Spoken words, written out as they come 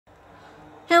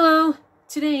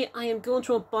Today I am going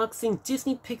to unboxing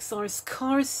Disney Pixar's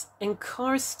Cars and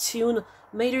Cars Toon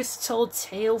Mater's Told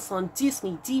Tales on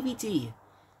Disney DVD.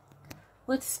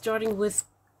 Let's starting with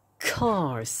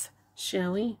Cars,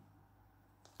 shall we?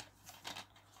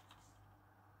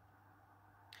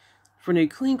 From the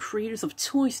acclaimed creators of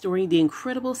Toy Story, The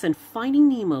Incredibles, and Finding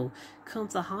Nemo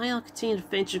comes a high-octane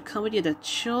adventure comedy that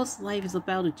shows life is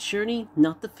about a journey,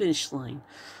 not the finish line.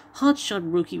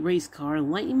 Hotshot rookie race car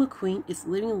Lightning McQueen is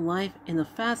living life in the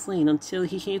fast lane until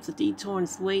he hits a detour on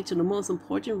his way to the most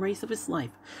important race of his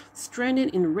life.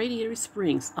 Stranded in Radiator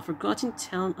Springs, a forgotten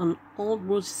town on Old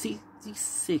Road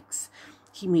 66,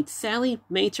 he meets Sally,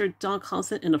 Mater, Doc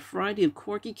Hudson, and a variety of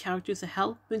quirky characters to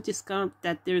help him discover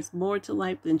that there's more to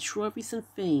life than trophies and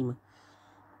fame.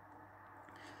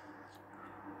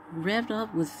 Revved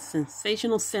up with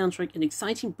sensational soundtrack and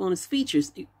exciting bonus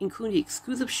features, including the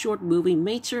exclusive short movie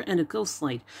Mater and the Ghost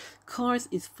Light, Cars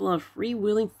is full of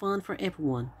freewheeling fun for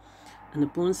everyone. And the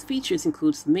bonus features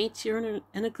includes Mater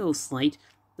and a Ghost Light.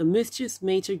 The mischievous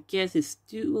Mater gets his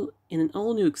due in an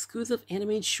all-new exclusive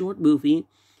animated short movie,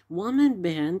 one-man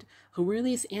band,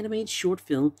 hilarious animated short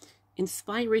film,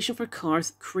 inspiration for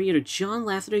Cars, creator John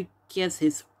Lasseter gets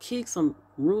his kicks on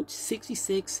Route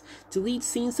 66, deleted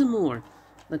scenes and more.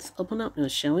 Let's open up now,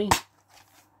 shall we?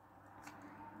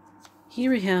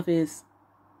 Here we have is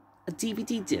a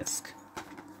DVD disc.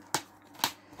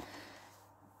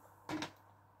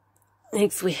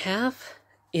 Next we have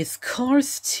is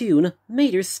Cars Toon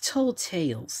Mater's Told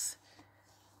Tales.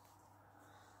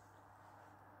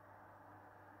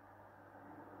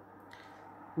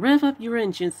 Rev up your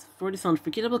engines for this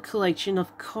unforgettable collection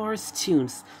of Cars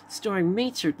tunes, starring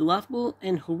Mater, the laughable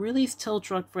and hilarious tow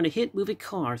truck from the hit movie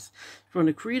Cars. From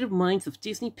the creative minds of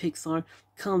Disney Pixar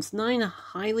comes 9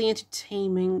 highly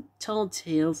entertaining told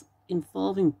tales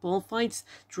involving bullfights,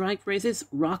 drag races,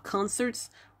 rock concerts,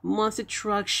 monster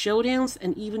truck showdowns,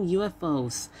 and even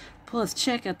UFOs. Plus,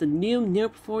 check out the new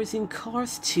performing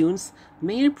Cars tunes,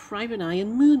 Mater, Private Eye,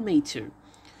 and Moon Mater.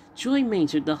 Join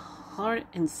Mater, the heart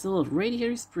and soul of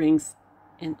Radiator Springs,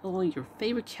 and all your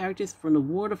favorite characters from the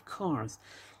world of Cars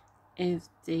as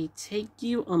they take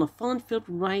you on a fun-filled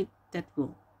ride that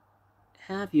will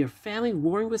have your family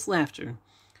roaring with laughter.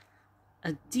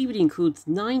 A DVD includes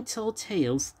 9 told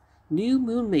tales, new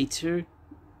Moon Mater,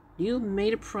 new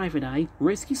Mater Private Eye,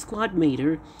 Rescue Squad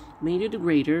Mater, Mater the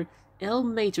Greater, El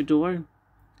Matador,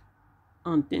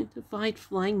 Unidentified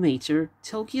Flying Mater,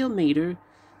 Tokyo Mater,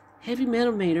 Heavy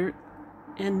Metal Mater,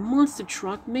 and Monster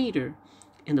Truck Mater.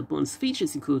 And the bonus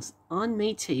features includes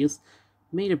Unmade Tales,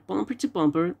 Mater Bumper to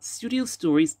Bumper, Studio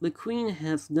Stories, The Queen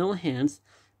Has No Hands,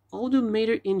 all the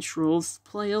Mater intros,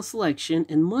 player selection,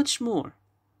 and much more.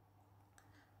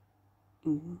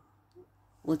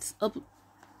 Let's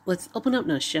open up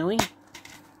now, shall we?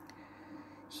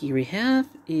 Here we have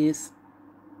is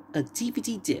a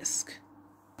DVD disc.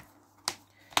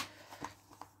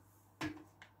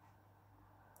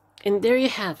 And there you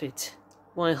have it.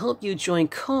 Well, I hope you join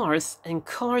Cars and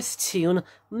Cars Toon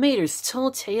Mater's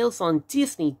Told Tales on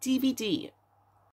Disney DVD.